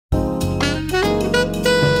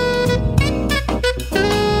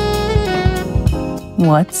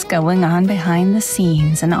What's going on behind the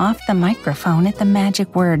scenes and off the microphone at the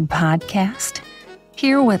Magic Word podcast?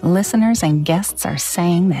 Hear what listeners and guests are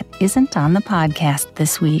saying that isn't on the podcast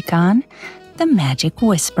this week on The Magic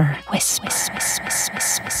Whisper.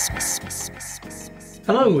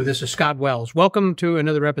 Hello, this is Scott Wells. Welcome to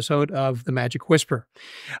another episode of The Magic Whisper.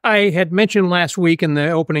 I had mentioned last week in the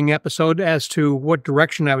opening episode as to what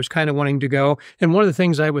direction I was kind of wanting to go. And one of the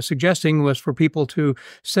things I was suggesting was for people to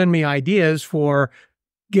send me ideas for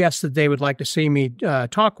guests that they would like to see me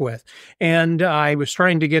talk with. And I was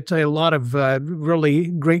trying to get a lot of really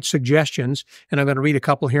great suggestions, and I'm going to read a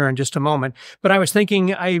couple here in just a moment. But I was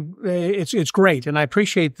thinking it's great, and I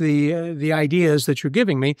appreciate the ideas that you're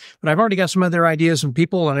giving me, but I've already got some other ideas and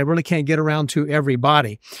people, and I really can't get around to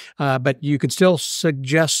everybody. But you could still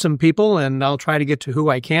suggest some people, and I'll try to get to who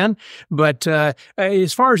I can. But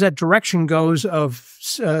as far as that direction goes of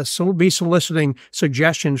be soliciting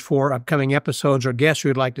suggestions for upcoming episodes or guests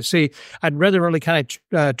you'd like to see, I'd rather really kind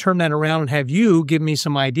of turn that around and have you give me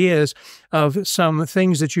some ideas of some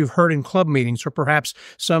things that you've heard in club meetings, or perhaps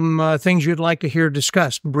some things you'd like to hear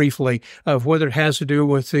discussed briefly, of whether it has to do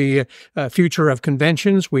with the future of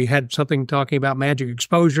conventions. We had something talking about magic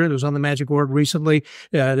exposure that was on the Magic Word recently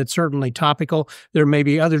that's certainly topical. There may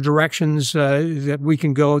be other directions that we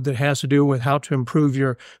can go that has to do with how to improve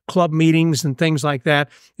your club meetings and things like that.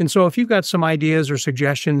 And so if you've got some ideas or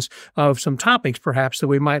suggestions of some topics perhaps that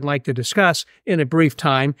we might like to discuss in a brief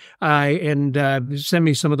time, and send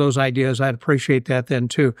me some of those ideas, I'd appreciate that then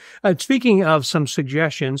too. Speaking of some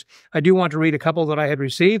suggestions, I do want to read a couple that I had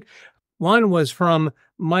received. One was from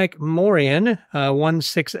Mike Morian,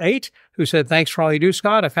 168, who said, "Thanks for all you do,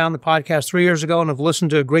 Scott. I found the podcast 3 years ago and have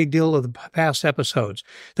listened to a great deal of the past episodes."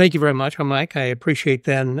 Thank you very much, Mike. I appreciate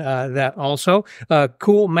that also.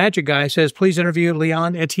 Cool Magic Guy says, "Please interview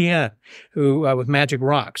Leon Etienne, who with Magic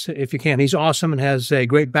Rocks, if you can. He's awesome and has a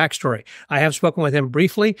great backstory. I have spoken with him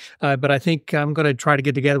briefly, but I think I'm going to try to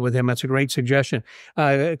get together with him. That's a great suggestion."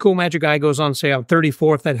 Cool Magic Guy goes on to say, "I'm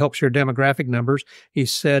 34, if that helps your demographic numbers." He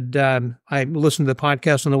said, "I listen to the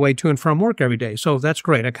podcast on the way to and from work every day." So that's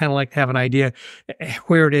great. I kind of like to have an idea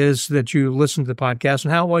where it is that you listen to the podcast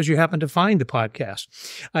and how it was you happened to find the podcast.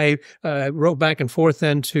 I wrote back and forth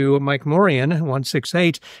then to Mike Morian,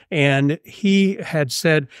 168, and he had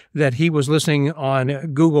said that he was listening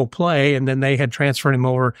on Google Play, and then they had transferred him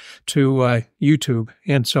over to YouTube.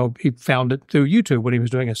 And so he found it through YouTube when he was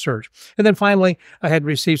doing a search. And then finally, I had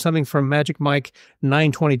received something from Magic Mike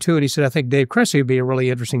 922, and he said, "I think Dave Cressy would be a really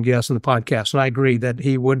interesting guest on the podcast." And I agree that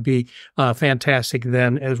he would be fantastic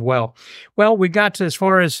then as well. Well, we got to, as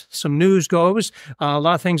far as some news goes, a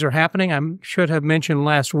lot of things are happening. I should have mentioned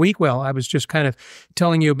last week, well, I was just kind of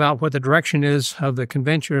telling you about what the direction is of the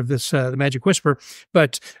convention of this, the Magic Whisper,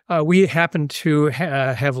 but we happen to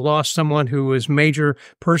have lost someone who was a major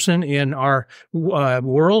person in our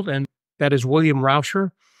world, and that is William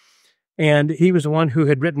Rauscher. And he was the one who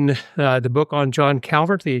had written the book on John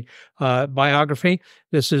Calvert, the biography.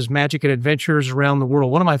 This is Magic and Adventures Around the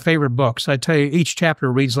World. One of my favorite books. I tell you, each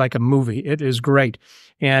chapter reads like a movie. It is great.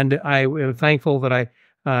 And I am thankful that I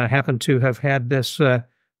happen to have had this,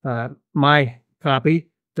 my copy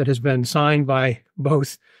that has been signed by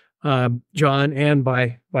both John and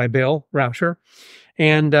by Bill Rauscher.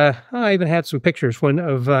 And I even had some pictures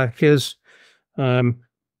of his,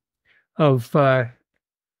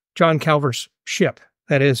 John Calvert's ship.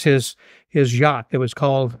 That is his yacht. It was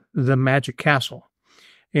called the Magic Castle.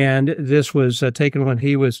 And this was taken when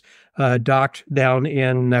he was docked down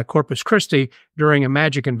in Corpus Christi during a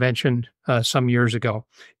magic convention some years ago.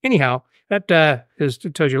 Anyhow, that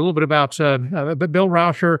tells you a little bit about, but Bill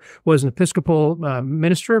Rauscher was an Episcopal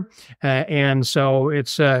minister, and so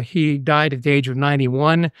he died at the age of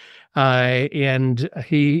 91, and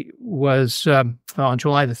he was on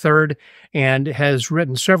July the 3rd, and has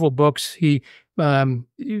written several books. He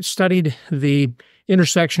studied the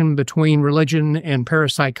intersection between religion and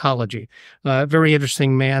parapsychology. Very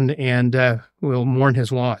interesting man, and we'll mourn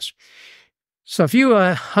his loss. So a few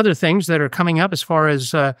other things that are coming up as far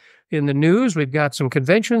as in the news. We've got some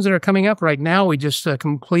conventions that are coming up right now. We just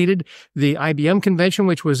completed the IBM convention,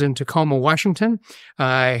 which was in Tacoma, Washington.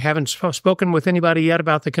 I haven't spoken with anybody yet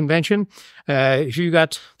about the convention. If you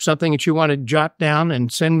got something that you want to jot down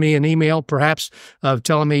and send me an email, perhaps, of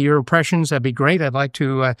telling me your impressions, that'd be great. I'd like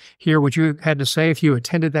to hear what you had to say if you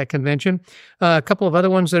attended that convention. A couple of other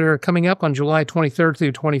ones that are coming up on July 23rd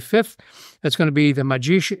through 25th. That's going to be the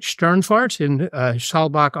Magische Sternfahrt in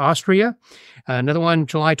Saalbach, Austria. Another one,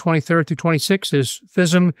 July 23rd through 26th, is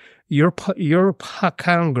FISM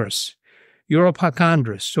Europacongres.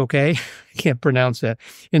 Europacongres, okay? I can't pronounce that.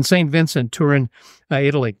 In St. Vincent, Turin,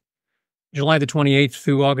 Italy. July the 28th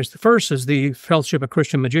through August the 1st is the Fellowship of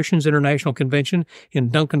Christian Magicians International Convention in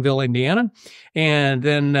Duncanville, Indiana. And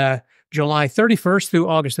then July 31st through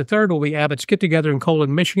August the 3rd will be Abbott's Get Together in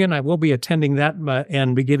Colon, Michigan. I will be attending that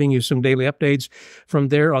and be giving you some daily updates from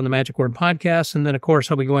there on the Magic Word podcast. And then, of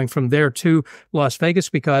course, I'll be going from there to Las Vegas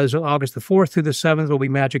because August the 4th through the 7th will be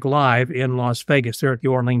Magic Live in Las Vegas there at the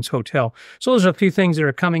Orleans Hotel. So there's a few things that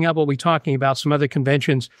are coming up. We'll be talking about some other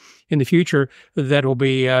conventions in the future that will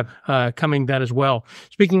be coming that as well.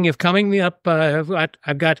 Speaking of coming up,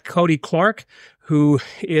 I've got Cody Clark, who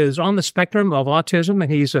is on the spectrum of autism,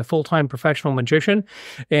 and he's a full-time professional magician,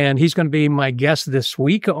 and he's going to be my guest this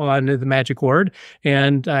week on the Magic Word,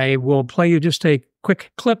 and I will play you just a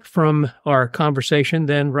quick clip from our conversation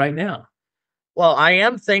then right now. Well, I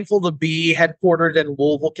am thankful to be headquartered in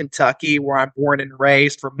Louisville, Kentucky, where I'm born and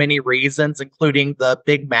raised for many reasons, including the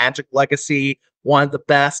big magic legacy, one of the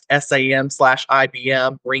best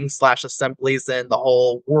SAM/IBM ring/assemblies in the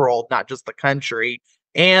whole world, not just the country.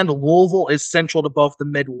 And Louisville is central to both the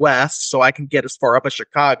Midwest, so I can get as far up as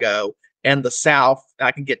Chicago, and the South,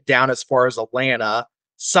 I can get down as far as Atlanta.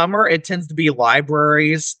 Summer, it tends to be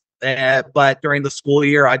libraries, but during the school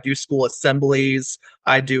year, I do school assemblies,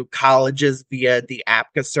 I do colleges via the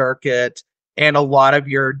APCA circuit, and a lot of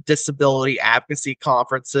your disability advocacy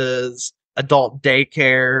conferences, adult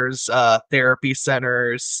daycares, therapy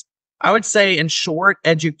centers. I would say, in short,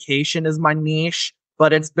 education is my niche.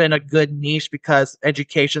 But it's been a good niche because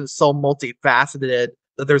education is so multifaceted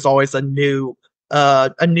that there's always a new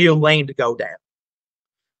lane to go down.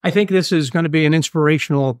 I think this is going to be an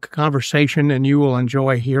inspirational conversation, and you will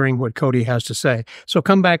enjoy hearing what Cody has to say. So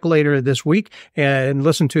come back later this week and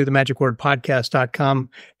listen to the magicwordpodcast.com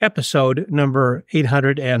episode number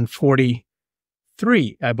 843.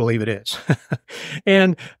 I believe it is.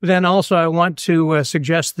 And then also I want to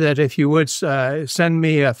suggest that if you would send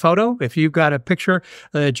me a photo, if you've got a picture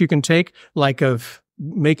that you can take, like of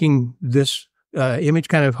making this image,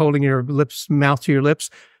 kind of holding your mouth to your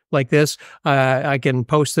lips like this, I can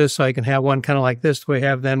post this so I can have one kind of like this we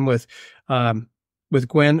have then with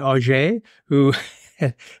Gwen Auger, who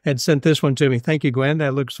had sent this one to me. Thank you, Gwen.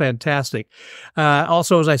 That looks fantastic.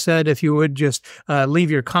 Also, as I said, if you would just leave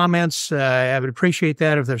your comments, I would appreciate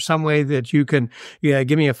that. If there's some way that you can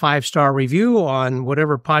give me a 5-star review on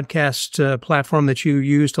whatever podcast platform that you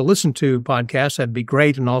use to listen to podcasts, that'd be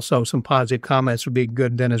great. And also some positive comments would be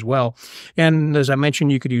good then as well. And as I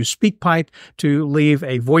mentioned, you could use SpeakPipe to leave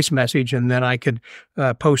a voice message, and then I could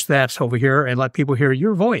post that over here and let people hear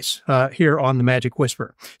your voice here on the Magic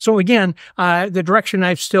Whisper. So again, the direction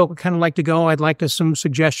I still kind of like to go, I'd like some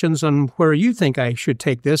suggestions on where you think I should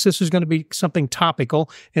take this. This is going to be something topical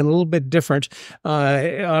and a little bit different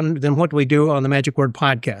than what we do on the Magic Word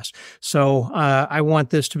podcast. So I want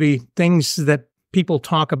this to be things that people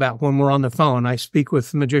talk about when we're on the phone. I speak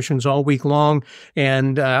with magicians all week long,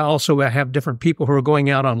 and also I have different people who are going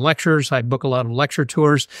out on lectures. I book a lot of lecture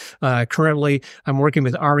tours. Currently, I'm working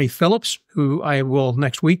with Ari Phillips, who I will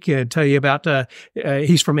next week tell you about.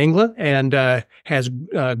 He's from England and has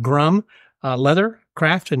Grum leather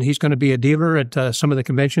craft, and he's going to be a dealer at some of the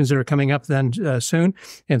conventions that are coming up then soon.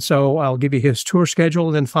 And so I'll give you his tour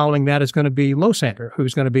schedule. Then following that is going to be Losander,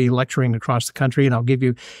 who's going to be lecturing across the country, and I'll give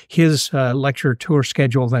you his lecture tour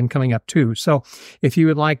schedule then coming up too. So if you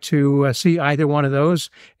would like to see either one of those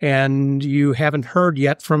and you haven't heard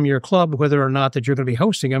yet from your club whether or not that you're going to be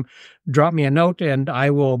hosting them, drop me a note and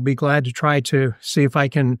I will be glad to try to see if I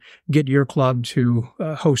can get your club to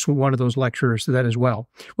host one of those lectures then as well.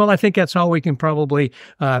 Well, I think that's all we can probably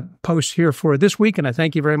post here for this week, and I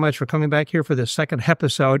thank you very much for coming back here for the second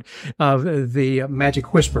episode of the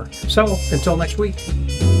Magic Whisper. So until next week.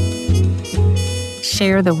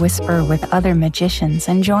 Share the whisper with other magicians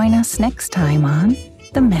and join us next time on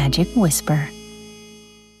The Magic Whisper.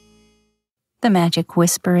 The Magic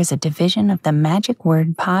Whisper is a division of the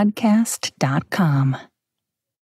magicwordpodcast.com.